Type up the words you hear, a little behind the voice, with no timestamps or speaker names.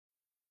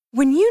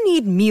When you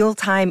need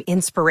mealtime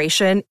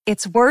inspiration,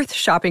 it's worth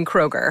shopping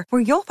Kroger,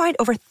 where you'll find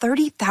over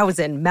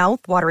 30,000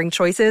 mouth-watering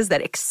choices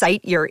that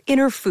excite your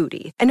inner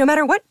foodie. And no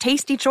matter what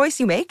tasty choice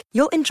you make,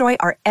 you'll enjoy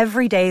our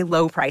everyday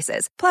low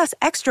prices, plus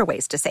extra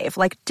ways to save,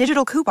 like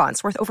digital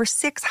coupons worth over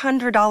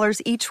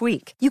 $600 each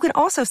week. You can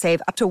also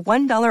save up to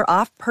 $1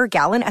 off per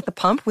gallon at the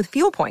pump with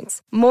fuel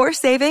points. More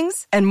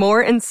savings and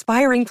more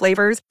inspiring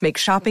flavors make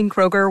shopping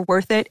Kroger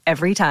worth it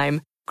every time.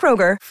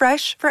 Kroger,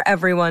 fresh for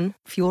everyone.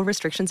 Fuel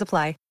restrictions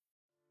apply.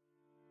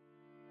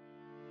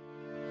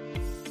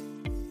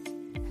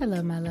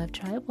 Hello, my love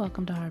tribe.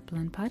 Welcome to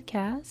Heartblend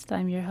Podcast.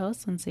 I'm your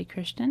host, Lindsay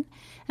Christian,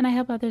 and I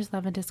help others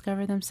love and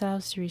discover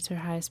themselves to reach their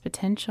highest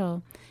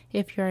potential.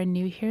 If you are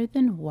new here,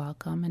 then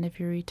welcome. And if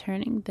you're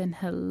returning, then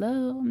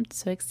hello. I'm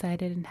so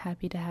excited and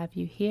happy to have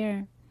you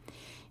here.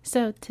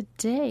 So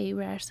today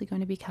we're actually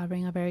going to be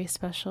covering a very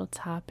special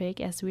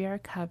topic as we are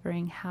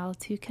covering how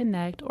to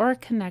connect or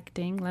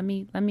connecting. Let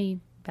me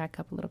back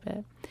up a little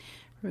bit.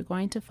 We're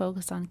going to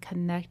focus on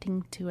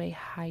connecting to a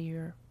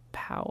higher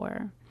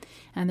power.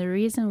 And the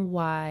reason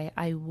why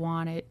I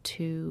wanted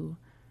to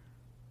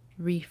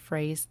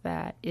rephrase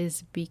that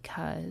is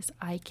because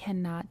I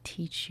cannot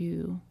teach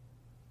you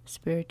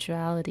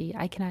spirituality.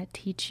 I cannot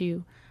teach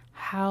you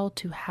how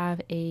to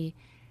have a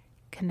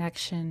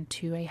connection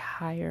to a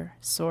higher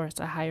source,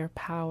 a higher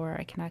power.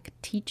 I cannot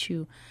teach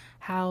you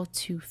how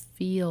to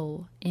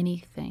feel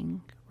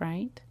anything,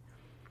 right?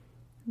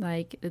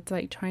 Like, it's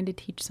like trying to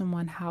teach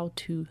someone how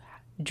to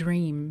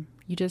dream.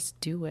 You just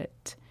do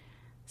it.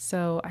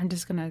 So I'm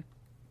just going to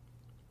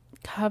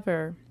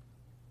cover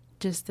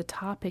just the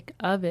topic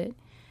of it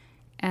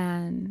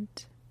and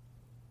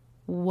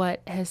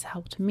what has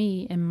helped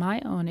me in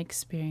my own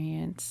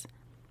experience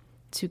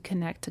to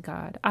connect to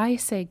God. I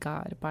say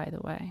God, by the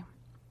way,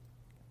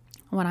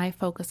 when I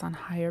focus on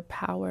higher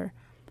power,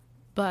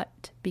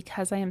 but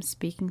because I am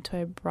speaking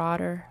to a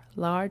broader,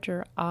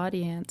 larger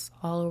audience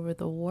all over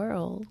the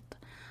world,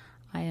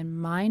 I am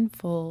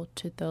mindful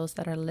to those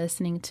that are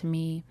listening to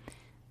me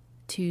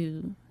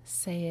to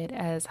say it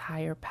as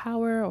higher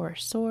power or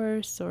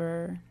source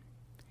or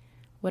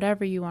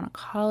whatever you want to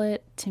call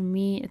it. To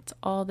me, it's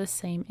all the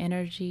same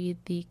energy,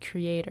 the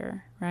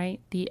creator, right?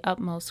 The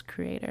utmost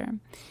creator.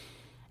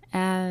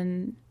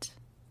 And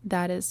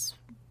that is,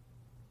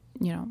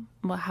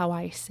 how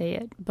I say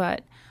it.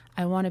 But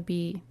I want to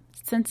be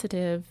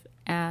sensitive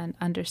and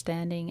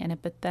understanding and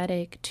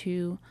empathetic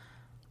to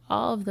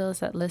all of those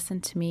that listen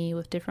to me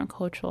with different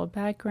cultural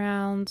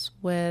backgrounds,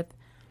 with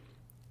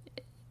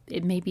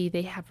it maybe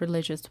they have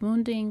religious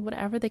wounding,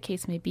 whatever the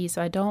case may be.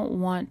 So I don't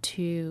want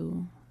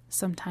to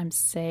sometimes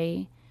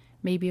say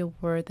maybe a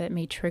word that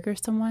may trigger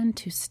someone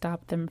to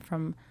stop them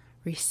from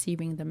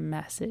receiving the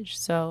message.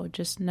 So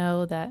just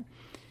know that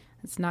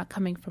it's not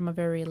coming from a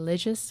very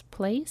religious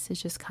place.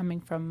 It's just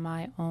coming from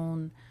my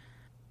own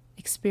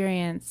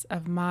experience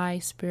of my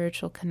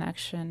spiritual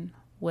connection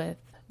with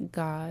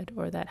God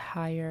or that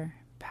higher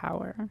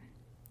power.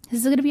 This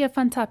is going to be a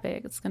fun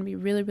topic. It's going to be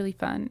really, really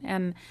fun.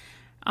 And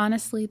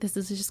honestly, this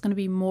is just going to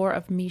be more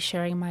of me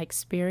sharing my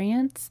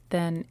experience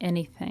than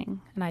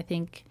anything. And I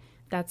think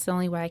that's the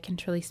only way I can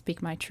truly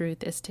speak my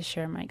truth, is to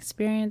share my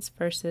experience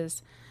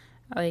versus,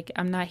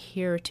 I'm not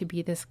here to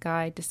be this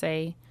guide to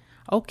say,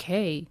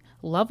 okay,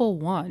 level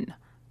 1,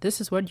 this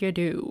is what you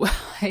do.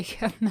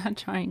 I'm not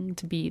trying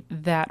to be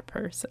that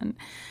person,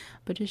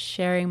 but just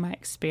sharing my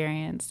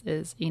experience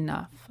is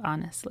enough,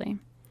 honestly.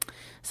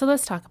 So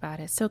let's talk about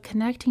it. So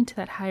connecting to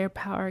that higher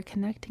power,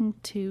 connecting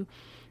to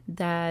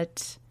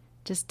that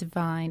just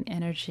divine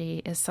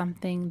energy is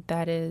something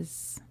that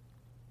is,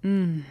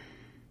 it's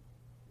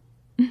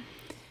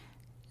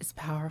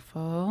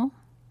powerful.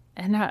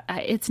 And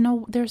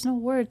there's no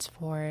words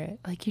for it.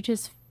 Like, you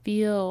just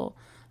feel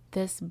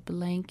this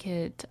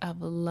blanket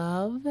of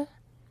love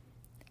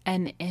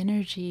and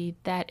energy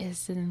that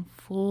is in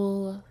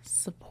full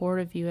support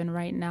of you. And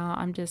right now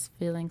I'm just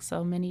feeling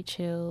so many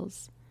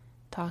chills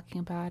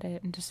talking about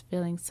it, and just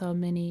feeling so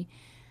many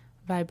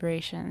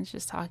vibrations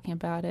just talking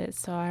about it.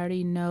 So I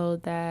already know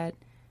that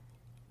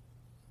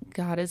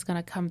God is going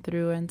to come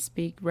through and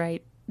speak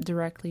right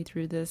directly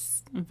through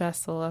this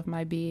vessel of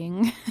my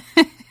being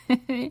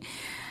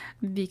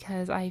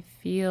because I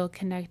feel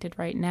connected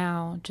right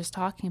now just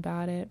talking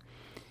about it.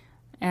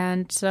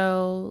 And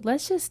so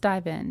let's just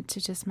dive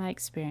into just my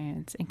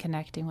experience in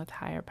connecting with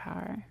higher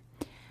power.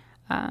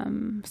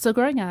 So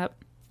growing up,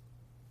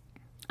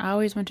 I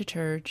always went to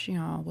church,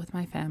 with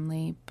my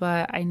family,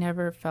 but I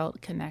never felt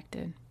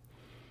connected.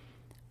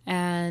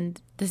 And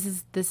this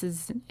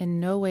is in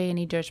no way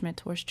any judgment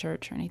towards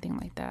church or anything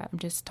like that. I'm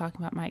just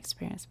talking about my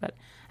experience, but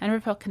I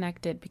never felt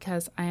connected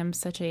because I am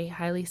such a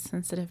highly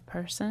sensitive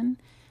person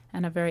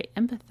and a very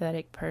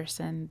empathetic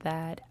person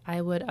that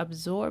I would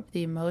absorb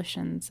the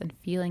emotions and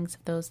feelings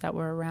of those that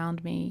were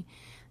around me.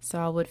 So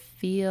I would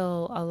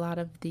feel a lot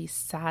of the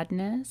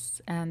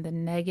sadness and the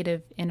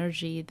negative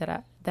energy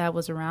that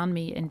was around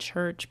me in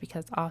church,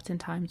 because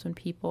oftentimes when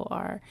people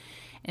are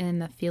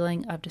in a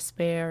feeling of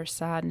despair,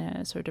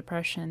 sadness, or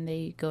depression,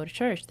 they go to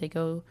church. They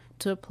go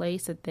to a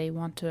place that they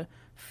want to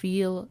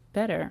feel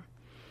better.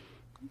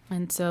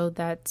 And so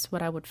that's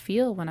what I would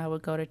feel when I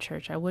would go to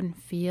church. I wouldn't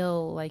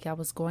feel like I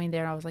was going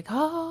there and I was like,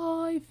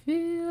 oh, I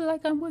feel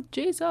like I'm with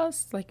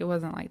Jesus. Like, it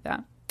wasn't like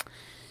that.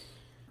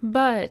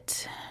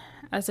 But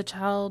as a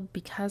child,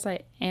 because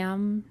I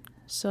am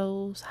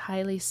so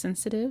highly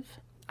sensitive,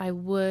 I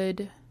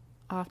would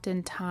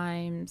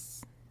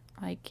oftentimes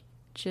like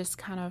just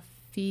kind of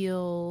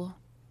feel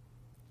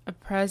a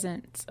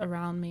presence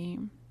around me,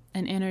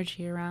 an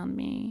energy around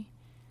me.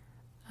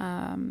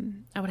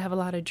 I would have a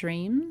lot of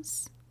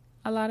dreams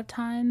a lot of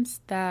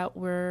times that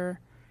were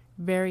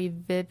very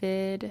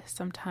vivid,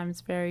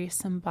 sometimes very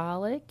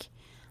symbolic,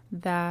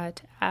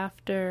 that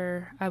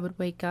after I would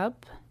wake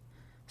up,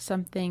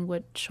 something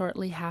would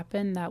shortly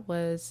happen that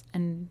was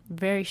in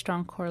very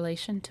strong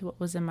correlation to what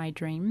was in my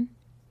dream.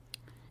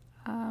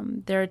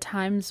 There are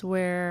times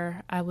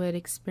where I would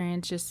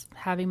experience just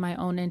having my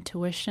own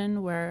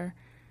intuition, where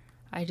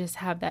I just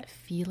have that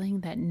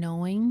feeling, that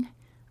knowing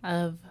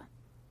of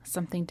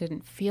something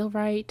didn't feel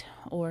right,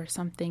 or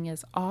something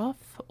is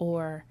off,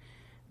 or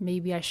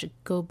maybe I should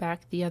go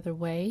back the other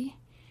way.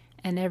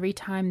 And every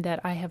time that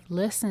I have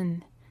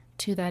listened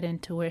to that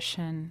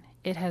intuition,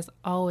 it has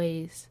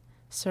always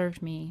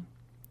served me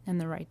in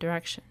the right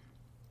direction.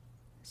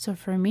 So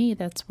for me,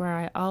 that's where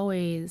I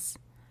always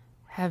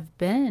have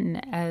been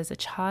as a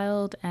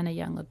child and a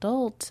young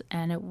adult.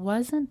 And it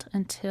wasn't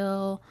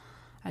until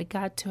I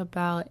got to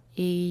about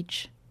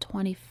age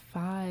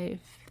 25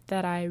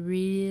 that I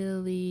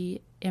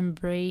really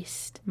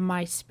embraced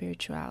my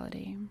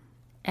spirituality.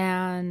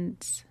 And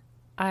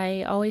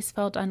I always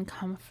felt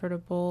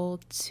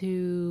uncomfortable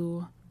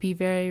to be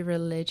very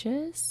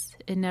religious.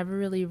 It never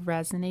really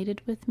resonated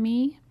with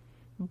me,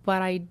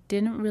 but I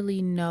didn't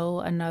really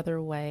know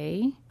another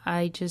way.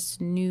 I just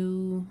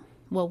knew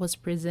what was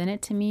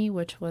presented to me,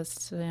 which was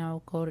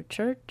to, go to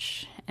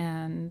church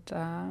and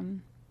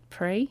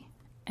pray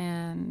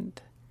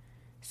and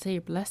say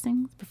your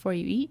blessings before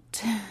you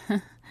eat.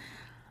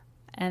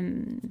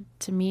 And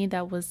to me,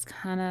 that was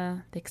kind of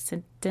the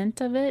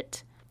extent of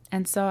it.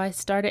 And so I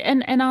started,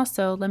 and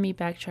also, let me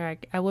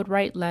backtrack. I would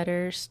write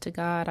letters to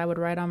God. I would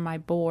write on my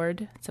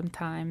board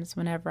sometimes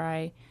whenever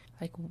I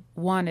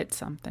wanted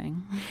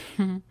something.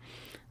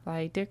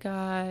 Like, dear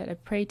God, I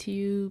pray to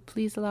you,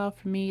 please allow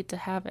for me to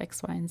have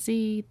X, Y, and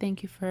Z.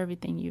 Thank you for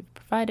everything you've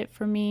provided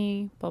for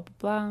me, blah, blah,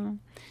 blah.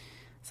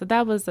 So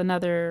that was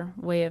another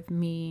way of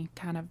me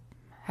kind of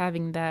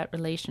having that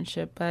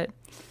relationship, but it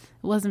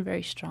wasn't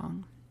very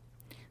strong.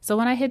 So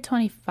when I hit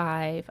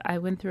 25, I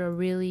went through a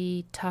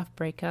really tough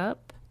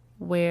breakup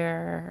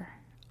where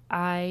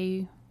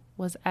I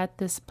was at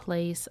this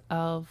place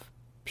of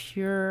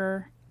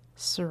pure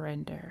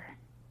surrender,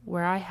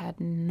 where I had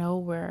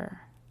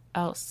nowhere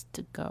else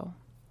to go.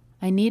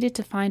 I needed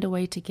to find a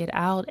way to get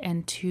out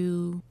and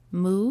to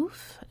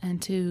move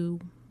and to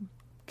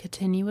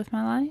continue with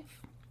my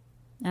life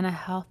in a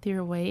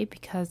healthier way,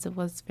 because it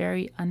was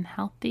very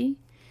unhealthy.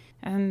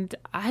 And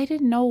I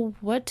didn't know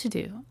what to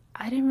do.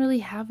 I didn't really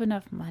have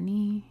enough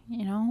money,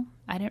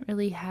 I didn't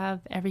really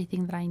have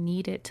everything that I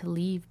needed to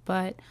leave,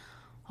 but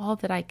all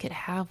that I could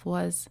have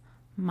was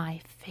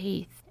my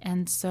faith.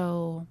 And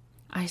so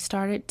I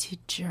started to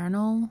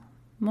journal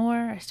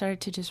more. I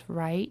started to just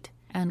write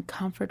and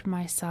comfort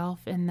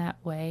myself in that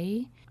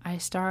way. I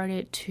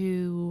started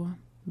to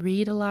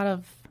read a lot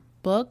of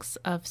books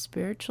of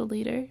spiritual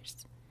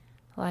leaders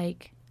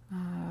like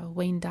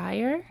Wayne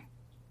Dyer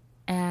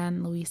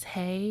and Louise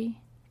Hay.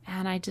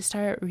 And I just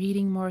started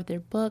reading more of their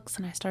books,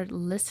 and I started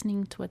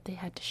listening to what they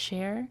had to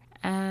share.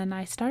 And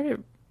I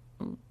started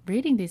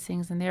reading these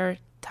things, and they were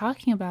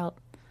talking about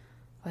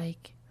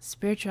like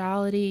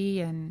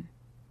spirituality and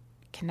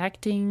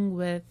connecting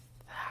with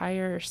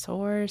higher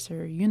source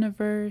or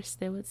universe,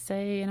 they would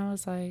say. And I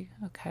was like,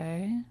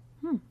 okay,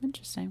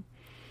 interesting.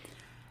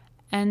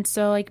 And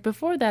so like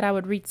before that, I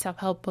would read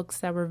self-help books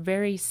that were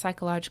very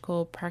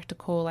psychological,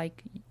 practical,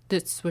 like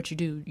this is what you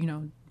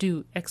do,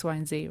 do X, Y,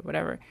 and Z or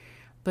whatever.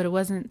 But it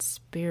wasn't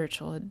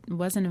spiritual. It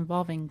wasn't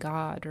involving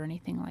God or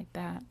anything like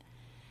that.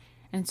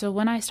 And so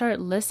when I started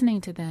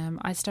listening to them,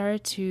 I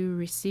started to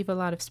receive a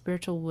lot of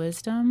spiritual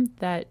wisdom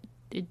that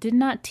it did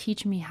not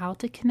teach me how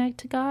to connect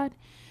to God.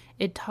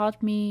 It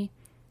taught me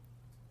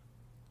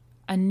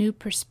a new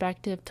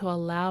perspective to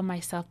allow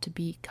myself to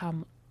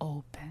become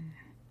open.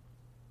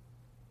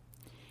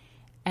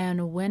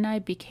 And when I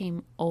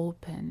became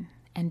open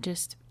and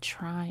just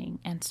trying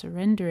and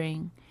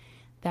surrendering,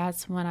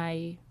 that's when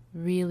I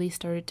really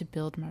started to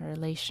build my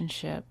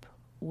relationship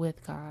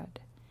with God.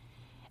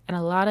 And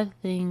a lot of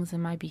things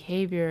in my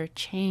behavior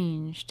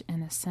changed in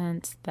the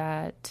sense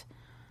that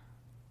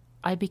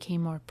I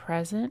became more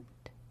present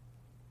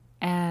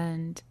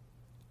and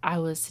I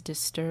was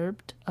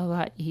disturbed a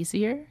lot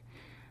easier.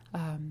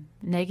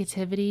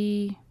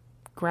 Negativity,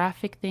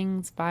 graphic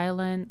things,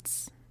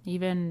 violence,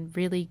 even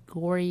really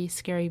gory,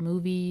 scary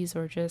movies,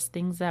 or just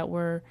things that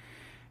were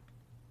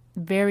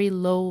very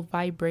low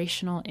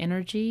vibrational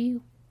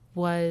energy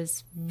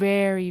was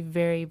very,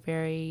 very,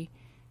 very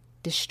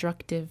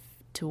destructive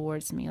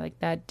towards me. Like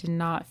that did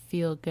not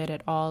feel good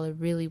at all. It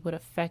really would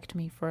affect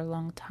me for a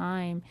long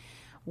time.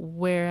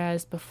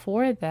 Whereas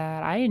before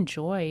that, I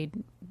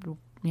enjoyed,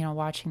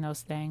 watching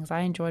those things. I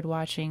enjoyed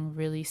watching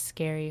really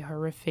scary,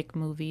 horrific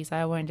movies.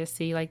 I wanted to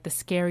see like the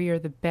scarier,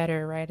 the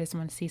better, right? I just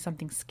want to see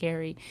something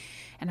scary.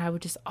 And I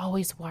would just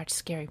always watch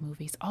scary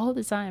movies all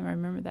the time. I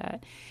remember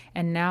that.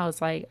 And now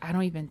it's like, I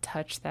don't even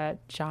touch that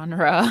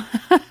genre.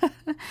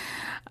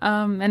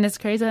 And it's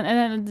crazy.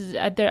 And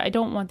then I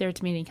don't want there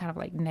to be any kind of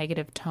like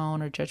negative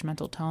tone or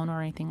judgmental tone or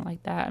anything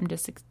like that. I'm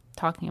just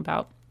talking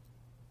about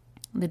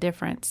the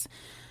difference.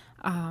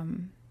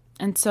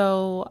 And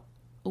so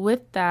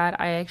with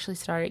that, I actually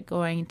started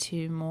going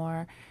to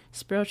more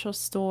spiritual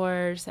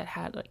stores that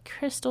had like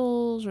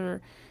crystals,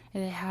 or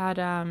they had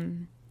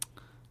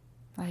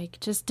like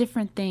just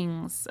different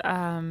things,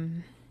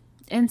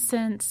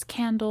 incense,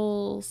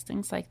 candles,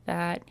 things like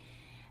that.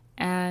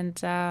 And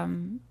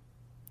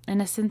in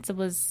a sense, it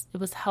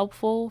was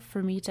helpful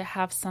for me to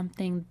have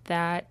something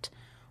that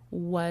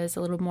was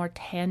a little more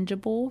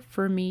tangible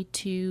for me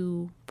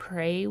to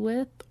pray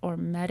with or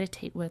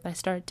meditate with. I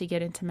started to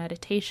get into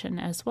meditation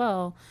as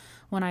well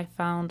when I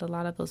found a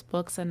lot of those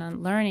books and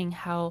then learning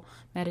how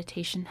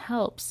meditation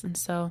helps. And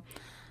so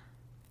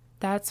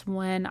that's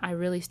when I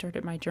really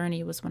started my journey.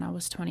 It was when I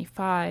was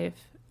 25,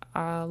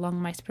 along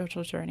my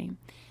spiritual journey.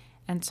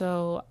 And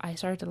so I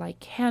started to light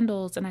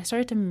candles, and I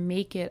started to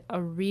make it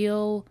a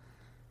real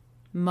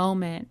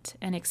moment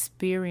and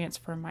experience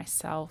for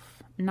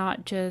myself,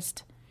 not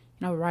just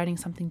writing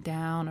something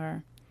down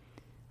or,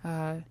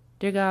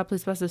 dear God,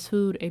 please bless this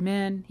food.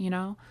 Amen.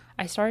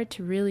 I started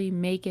to really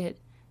make it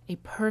a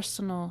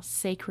personal,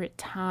 sacred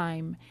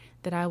time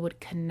that I would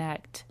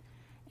connect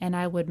and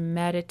I would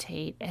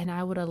meditate and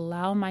I would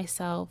allow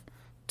myself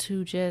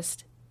to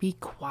just be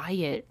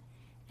quiet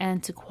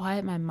and to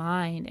quiet my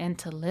mind and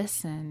to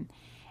listen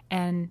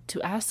and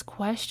to ask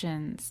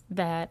questions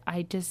that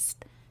I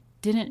just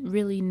didn't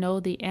really know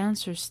the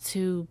answers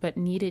to, but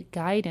needed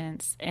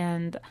guidance.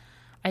 And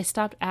I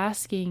stopped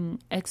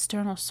asking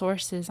external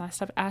sources. I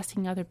stopped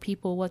asking other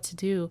people what to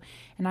do.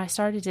 And I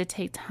started to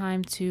take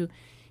time to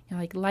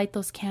light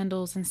those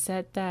candles and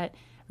set that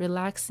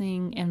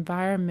relaxing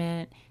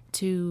environment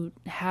to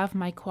have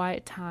my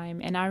quiet time.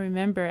 And I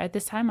remember at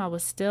this time I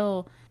was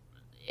still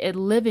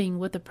living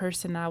with the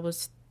person I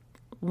was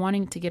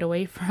wanting to get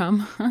away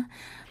from.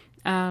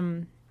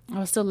 I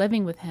was still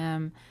living with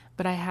him,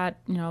 but I had,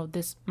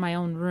 my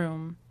own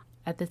room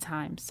at the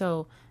time.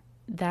 So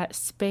that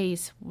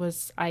space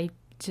I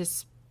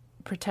just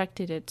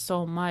protected it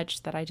so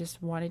much that I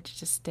just wanted to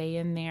just stay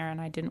in there,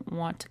 and I didn't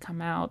want to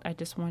come out. I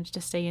just wanted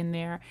to stay in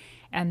there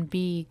and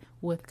be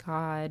with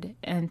God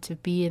and to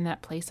be in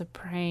that place of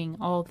praying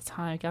all the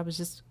time.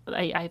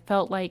 I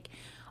felt like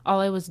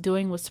all I was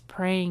doing was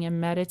praying and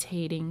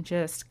meditating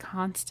just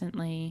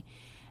constantly.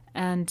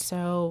 And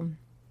so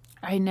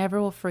I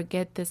never will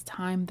forget this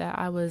time that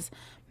I was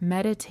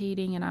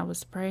meditating and I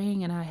was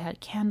praying, and I had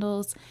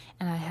candles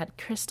and I had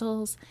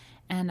crystals,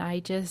 and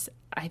I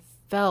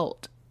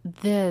felt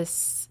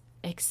this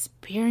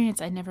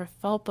experience I never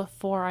felt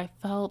before. I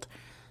felt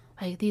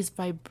like these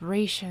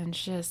vibrations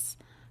just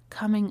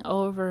coming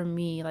over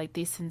me, like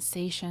these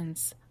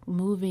sensations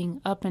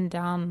moving up and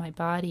down my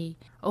body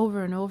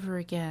over and over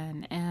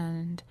again.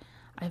 And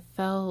I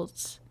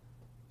felt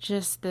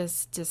just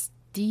this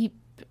deep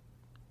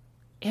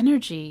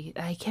energy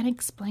that I can't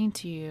explain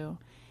to you.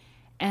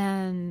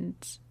 And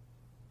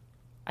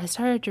I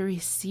started to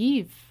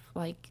receive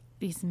like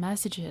these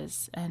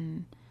messages,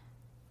 and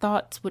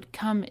thoughts would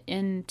come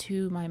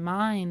into my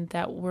mind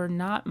that were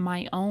not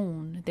my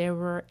own. There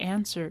were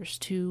answers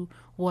to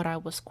what I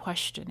was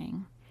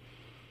questioning.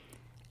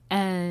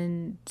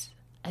 And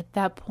at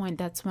that point,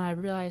 that's when I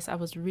realized I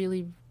was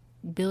really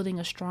building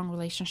a strong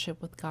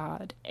relationship with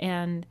God.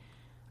 And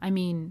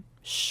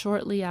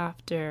shortly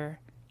after,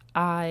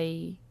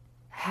 I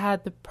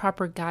had the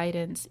proper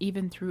guidance,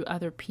 even through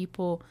other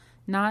people,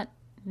 not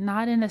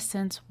in a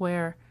sense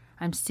where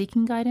I'm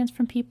seeking guidance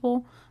from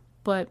people,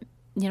 but,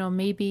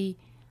 maybe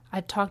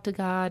I've talked to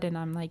God and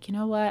I'm like, you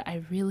know what,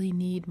 I really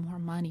need more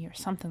money or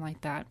something like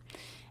that.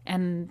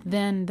 And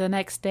then the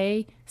next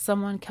day,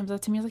 someone comes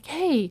up to me and is like,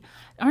 hey,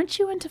 aren't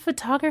you into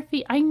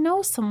photography? I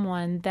know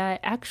someone that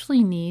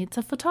actually needs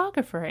a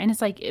photographer. And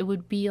it's like, it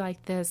would be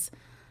like this,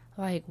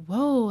 like,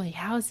 whoa, like,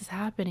 how is this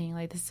happening?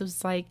 Like, this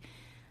was like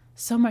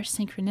so much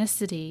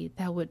synchronicity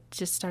that would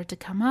just start to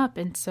come up.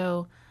 And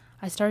so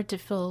I started to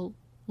feel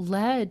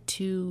led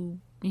to,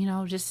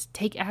 just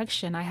take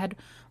action. I had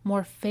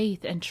more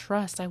faith and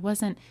trust. I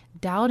wasn't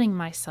doubting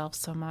myself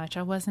so much.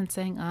 I wasn't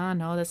saying,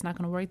 no, that's not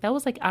going to work. That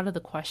was like out of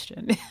the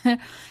question.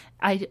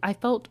 I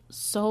felt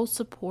so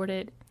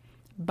supported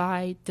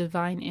by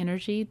divine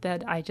energy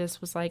that I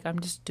just was like, I'm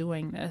just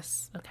doing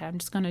this. Okay, I'm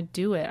just going to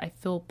do it. I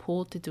feel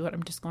pulled to do it.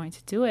 I'm just going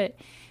to do it.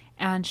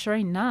 And sure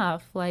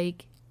enough,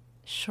 like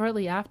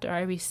shortly after,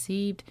 I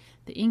received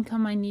the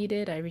income I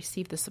needed. I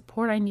received the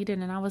support I needed,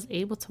 and I was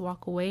able to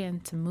walk away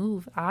and to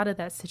move out of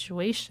that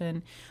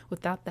situation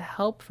without the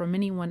help from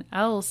anyone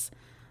else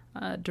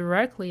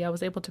directly. I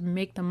was able to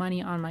make the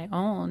money on my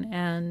own.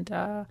 And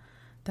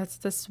that's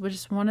just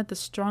one of the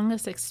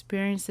strongest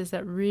experiences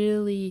that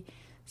really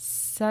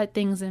set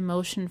things in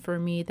motion for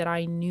me that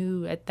I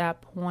knew at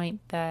that point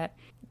that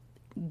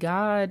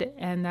God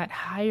and that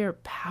higher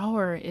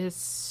power is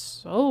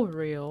so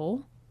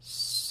real,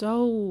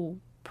 so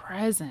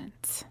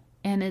present,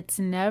 and it's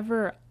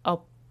never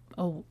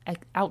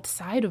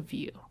outside of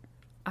you.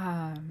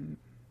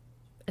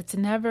 It's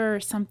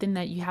never something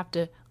that you have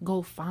to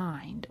go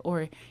find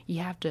or you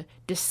have to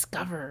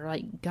discover.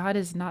 Like, God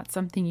is not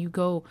something you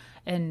go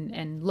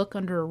and look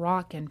under a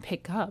rock and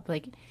pick up.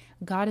 Like,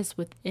 God is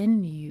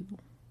within you,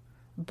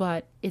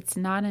 but it's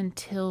not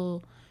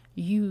until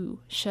you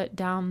shut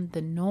down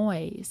the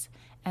noise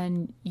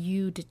and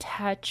you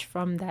detach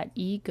from that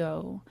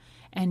ego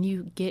and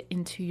you get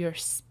into your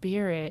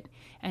spirit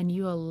and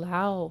you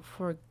allow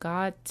for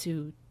God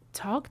to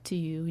talk to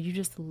you, you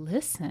just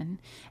listen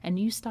and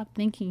you stop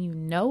thinking you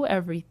know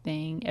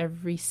everything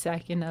every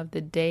second of the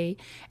day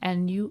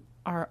and you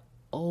are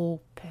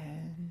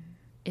open,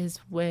 is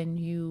when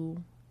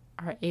you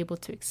are able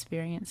to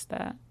experience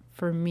that.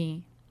 For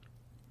me,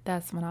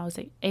 that's when I was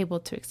able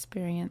to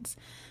experience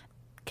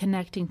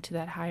connecting to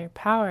that higher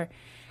power.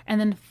 And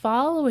then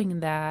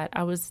following that,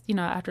 I was,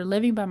 after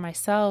living by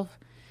myself,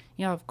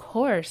 of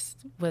course,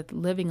 with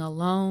living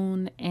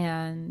alone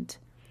and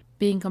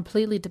being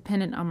completely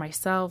dependent on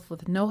myself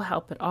with no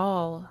help at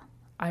all,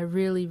 I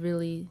really,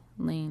 really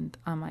leaned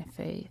on my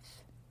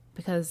faith,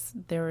 because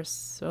there were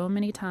so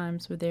many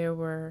times where there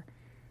were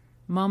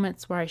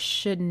moments where I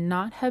should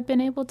not have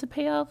been able to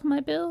pay off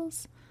my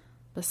bills,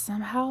 but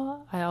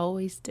somehow I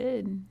always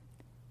did.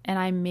 And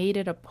I made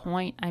it a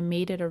point, I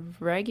made it a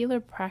regular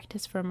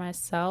practice for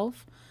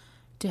myself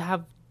to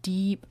have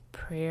deep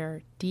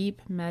prayer,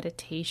 deep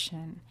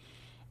meditation,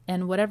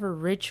 and whatever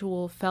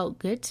ritual felt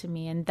good to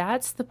me. And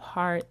that's the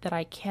part that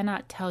I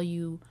cannot tell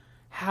you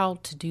how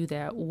to do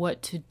that,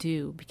 what to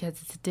do,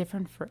 because it's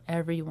different for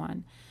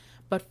everyone.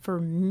 But for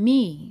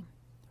me,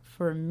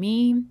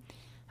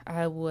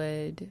 I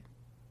would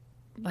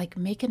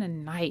make it a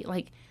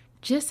night,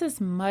 just as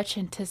much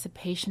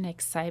anticipation,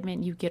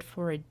 excitement you get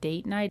for a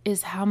date night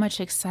is how much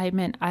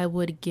excitement I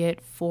would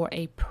get for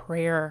a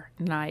prayer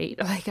night.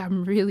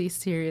 I'm really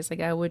serious.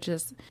 I would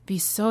just be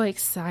so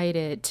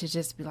excited to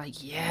just be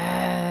like,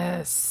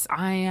 yes,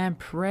 I am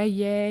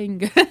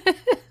praying.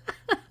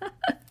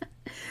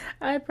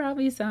 I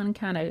probably sound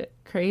kind of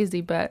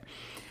crazy, but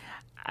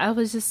I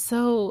was just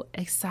so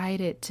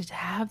excited to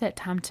have that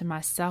time to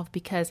myself,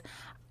 because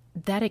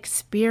that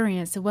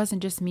experience, it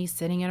wasn't just me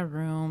sitting in a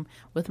room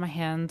with my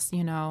hands,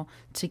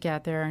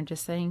 together and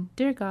just saying,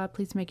 "Dear God,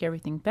 please make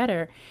everything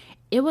better."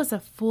 It was a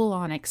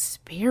full-on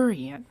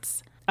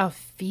experience of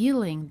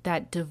feeling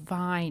that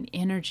divine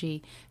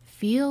energy,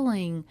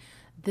 feeling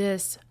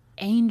this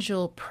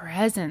angel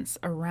presence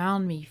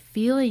around me,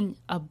 feeling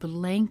a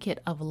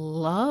blanket of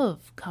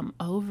love come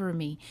over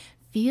me,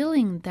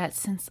 feeling that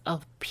sense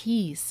of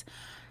peace,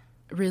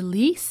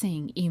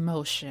 releasing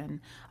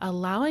emotion,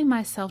 allowing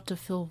myself to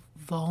feel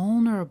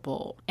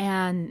vulnerable,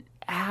 and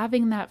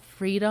having that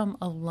freedom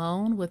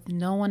alone with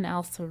no one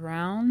else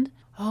around.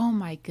 Oh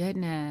my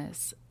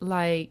goodness.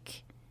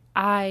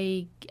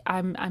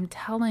 I'm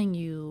telling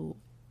you,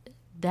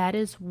 that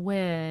is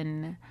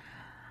when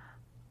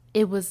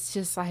it was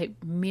just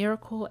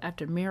miracle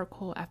after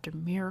miracle after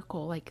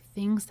miracle,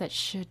 things that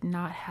should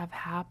not have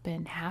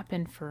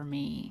happened for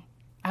me.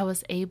 I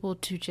was able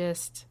to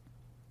just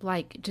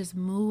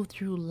move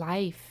through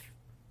life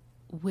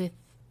with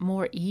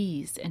more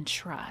ease and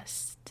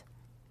trust.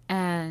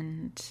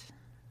 And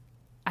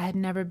I had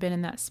never been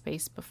in that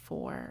space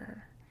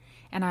before,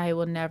 and I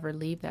will never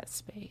leave that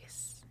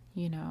space,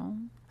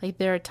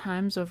 there are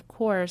times, of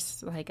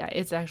course,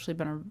 it's actually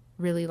been a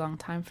really long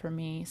time for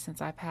me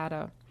since I've had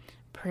a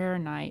prayer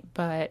night,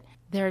 but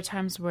there are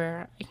times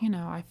where,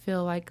 I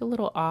feel a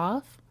little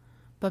off,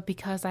 but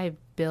because I've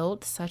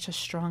built such a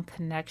strong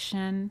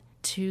connection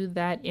to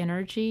that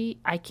energy,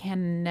 I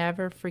can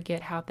never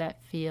forget how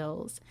that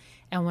feels.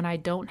 And when I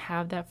don't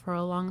have that for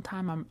a long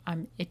time,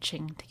 I'm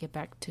itching to get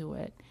back to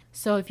it.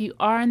 So if you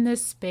are in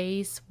this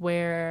space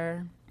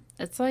where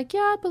it's I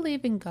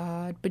believe in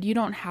God, but you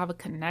don't have a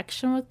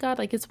connection with God,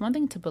 it's one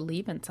thing to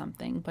believe in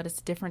something, but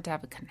it's different to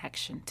have a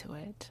connection to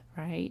it,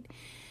 right?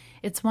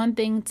 It's one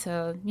thing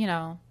to,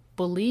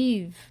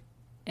 believe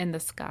in the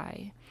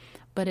sky,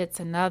 but it's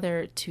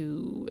another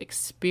to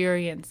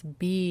experience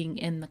being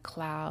in the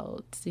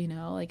clouds,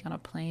 on a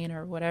plane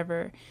or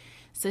whatever.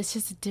 So it's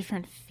just a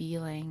different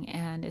feeling,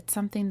 and it's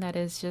something that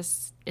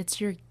is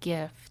it's your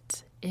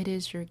gift. It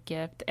is your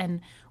gift,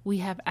 and we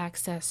have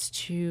access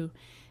to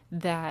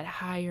that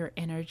higher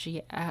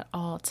energy at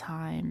all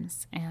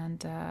times,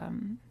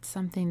 and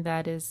something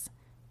that is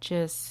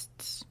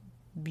just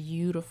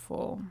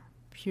beautiful,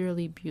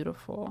 purely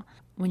beautiful.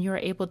 When you're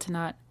able to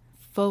not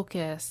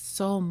focus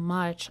so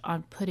much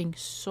on putting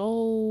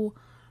so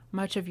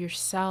much of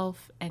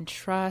yourself and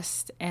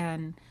trust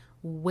and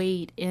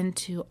weight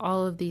into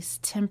all of these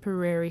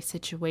temporary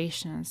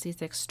situations,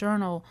 these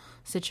external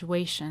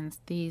situations,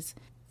 these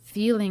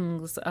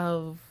feelings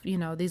of,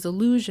 these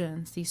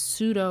illusions, these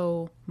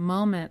pseudo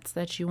moments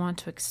that you want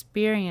to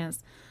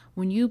experience.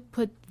 When you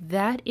put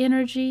that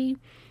energy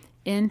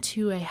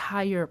into a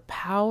higher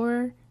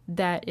power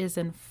that is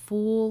in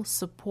full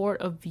support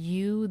of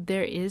you.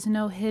 There is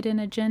no hidden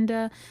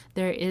agenda.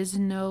 There is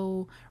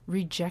no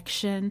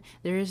rejection.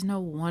 There is no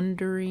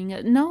wondering.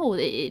 No,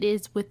 it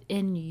is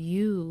within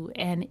you,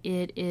 and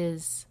it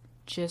is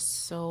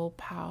just so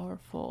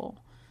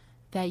powerful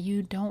that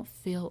you don't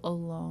feel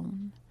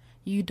alone.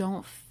 You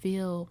don't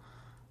feel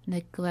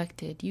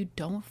neglected. You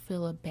don't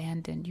feel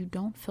abandoned. You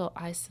don't feel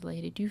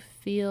isolated. You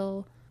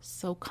feel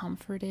so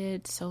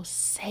comforted, so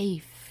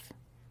safe,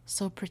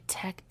 so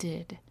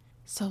protected,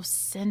 so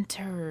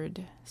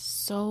centered,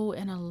 so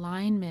in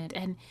alignment.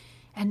 And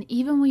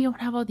even when you don't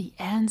have all the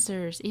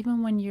answers,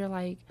 even when you're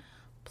like,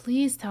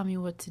 please tell me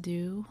what to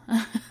do.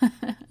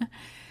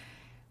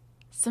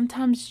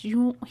 Sometimes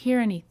you won't hear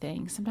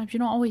anything. Sometimes you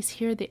don't always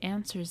hear the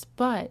answers.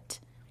 But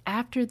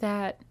after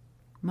that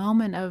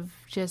moment of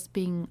just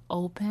being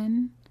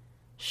open,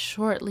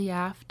 shortly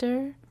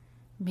after,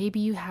 maybe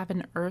you have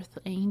an earth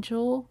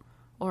angel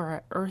or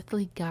an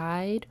earthly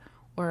guide,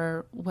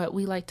 or what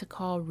we like to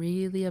call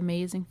really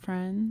amazing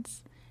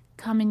friends,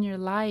 come in your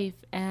life,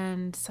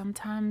 and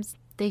sometimes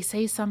they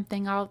say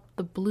something out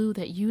the blue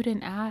that you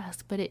didn't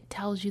ask, but it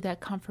tells you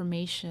that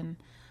confirmation.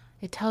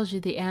 It tells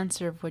you the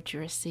answer of what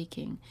you're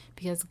seeking,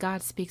 because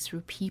God speaks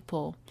through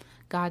people.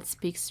 God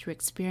speaks through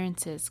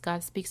experiences.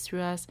 God speaks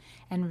through us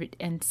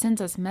and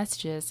sends us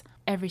messages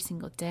every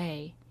single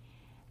day.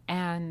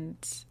 And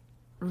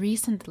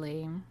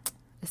recently,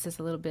 this is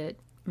a little bit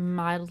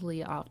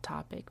mildly off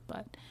topic,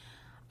 but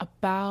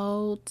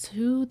about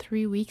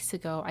 2-3 weeks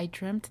ago, I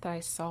dreamt that I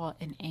saw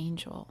an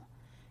angel.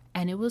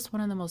 And it was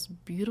one of the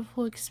most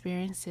beautiful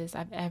experiences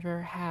I've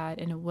ever had.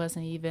 And it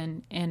wasn't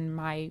even in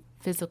my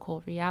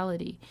physical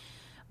reality.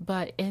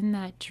 But in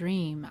that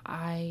dream,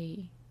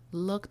 I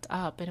looked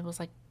up and it was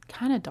like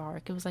kind of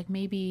dark. It was like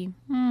maybe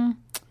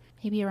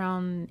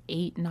around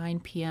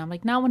 8-9 p.m.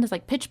 Like not when it's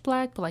like pitch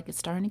black, but like it's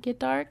starting to get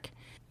dark.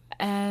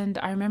 And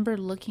I remember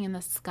looking in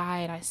the sky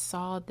and I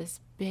saw this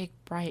big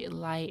bright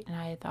light and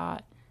I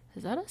thought,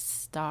 is that a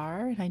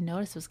star? And I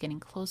noticed it was getting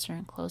closer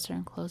and closer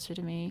and closer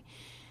to me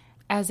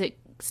as it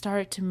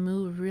started to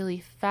move really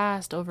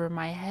fast over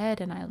my head.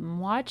 And I'm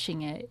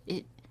watching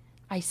it.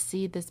 I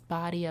see this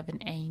body of an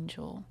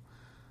angel.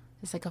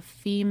 It's like a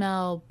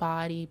female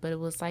body, but it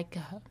was like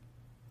a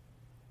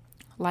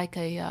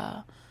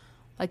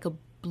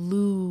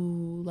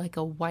blue, like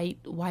a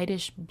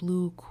whitish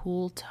blue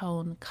cool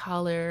tone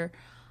color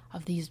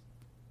of these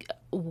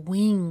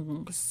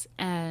wings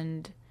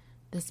and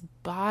this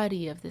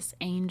body of this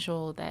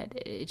angel that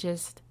it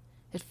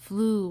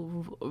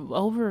flew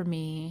over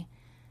me.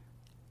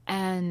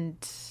 And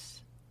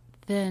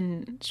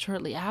then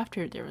shortly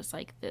after, there was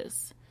like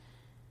this,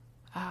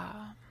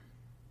 not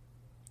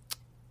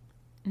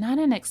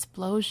an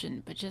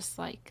explosion, but just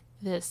like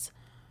this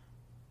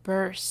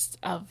burst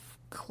of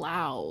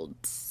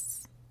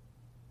clouds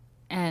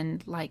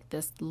and like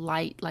this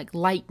light, like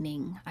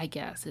lightning, I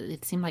guess.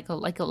 It seemed like a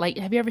light.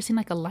 Have you ever seen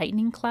like a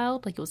lightning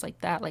cloud? Like it was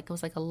like that. Like it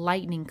was like a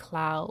lightning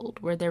cloud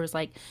where there was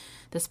like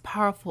this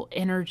powerful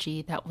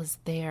energy that was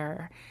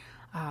there.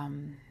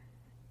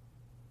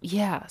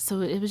 Yeah,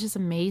 so it was just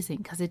amazing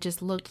because it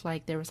just looked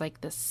like there was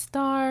like this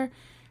star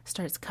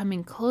starts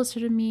coming closer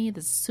to me,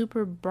 this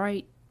super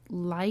bright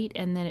light,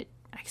 and then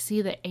I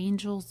see the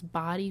angel's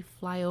body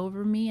fly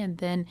over me, and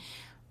then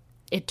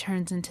it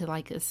turns into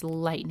like this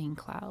lightning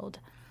cloud.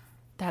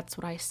 That's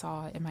what I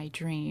saw in my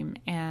dream.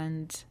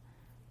 And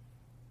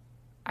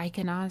I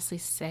can honestly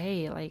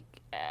say, like,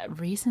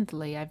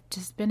 recently I've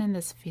just been in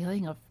this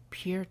feeling of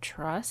pure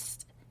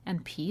trust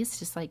and peace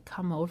just like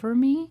come over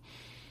me.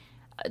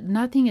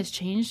 Nothing has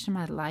changed in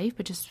my life,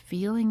 but just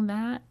feeling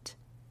that,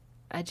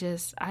 I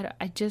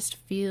just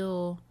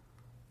feel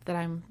that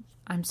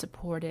I'm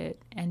supported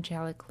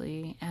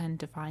angelically and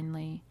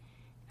divinely.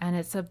 And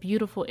it's a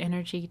beautiful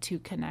energy to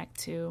connect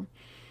to.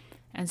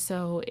 And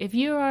so if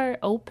you are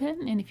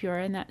open and if you are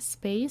in that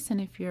space and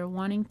if you're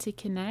wanting to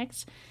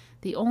connect,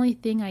 the only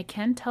thing I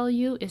can tell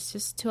you is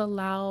just to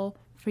allow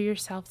for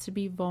yourself to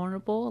be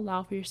vulnerable,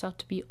 allow for yourself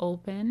to be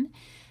open,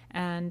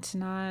 and to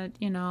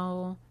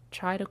not,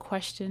 try to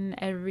question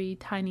every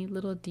tiny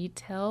little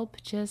detail,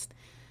 but just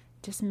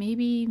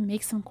maybe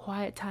make some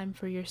quiet time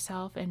for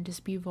yourself and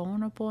just be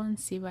vulnerable and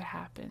see what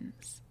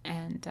happens.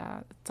 And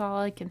that's all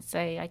I can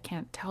say. I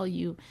can't tell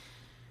you,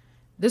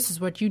 this is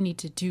what you need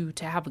to do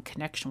to have a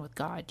connection with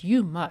God.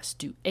 You must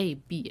do A,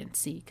 B, and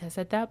C. Because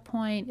at that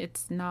point,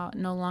 it's no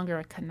longer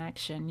a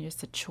connection.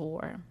 It's a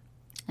chore.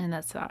 And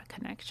that's not a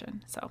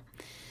connection. So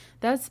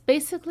that's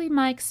basically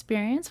my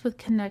experience with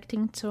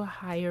connecting to a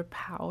higher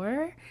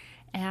power.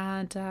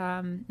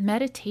 And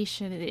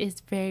meditation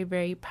is very,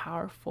 very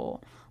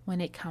powerful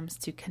when it comes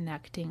to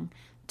connecting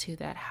to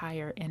that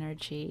higher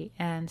energy.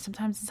 And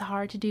sometimes it's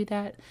hard to do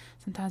that.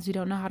 Sometimes we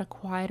don't know how to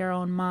quiet our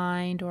own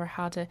mind or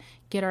how to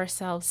get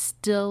ourselves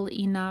still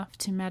enough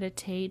to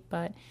meditate.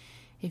 But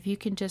if you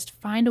can just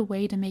find a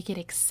way to make it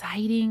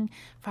exciting,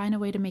 find a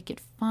way to make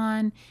it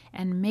fun,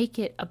 and make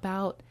it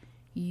about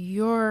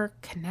your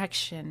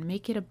connection.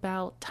 Make it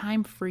about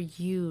time for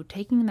you,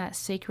 taking that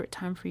sacred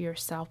time for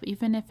yourself,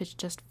 even if it's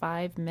just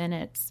 5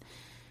 minutes.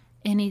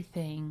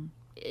 Anything,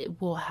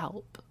 it will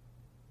help.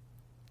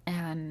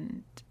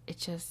 And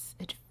it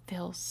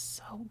feels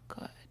so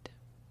good.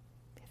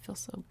 It feels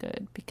so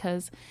good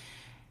because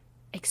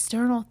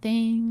external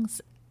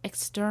things,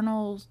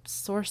 external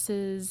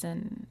sources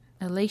and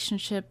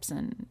relationships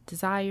and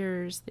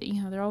desires,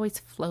 they're always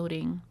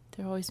floating.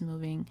 They're always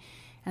moving.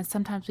 And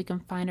sometimes we can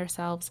find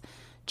ourselves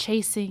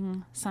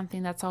chasing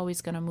something that's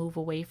always going to move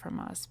away from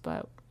us.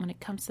 But when it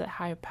comes to that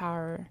higher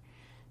power,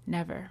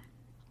 never.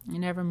 It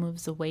never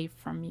moves away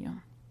from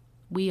you.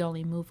 We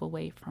only move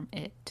away from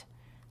it.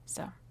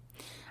 So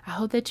I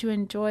hope that you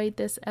enjoyed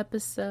this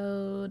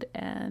episode,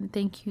 and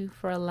thank you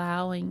for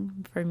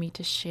allowing for me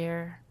to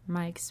share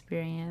my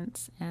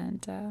experience.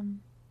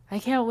 And I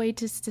can't wait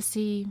just to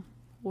see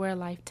where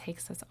life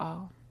takes us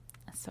all.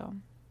 So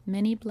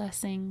many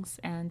blessings,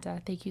 and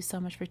thank you so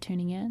much for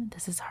tuning in.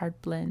 This is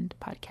Heart Blend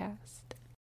Podcast.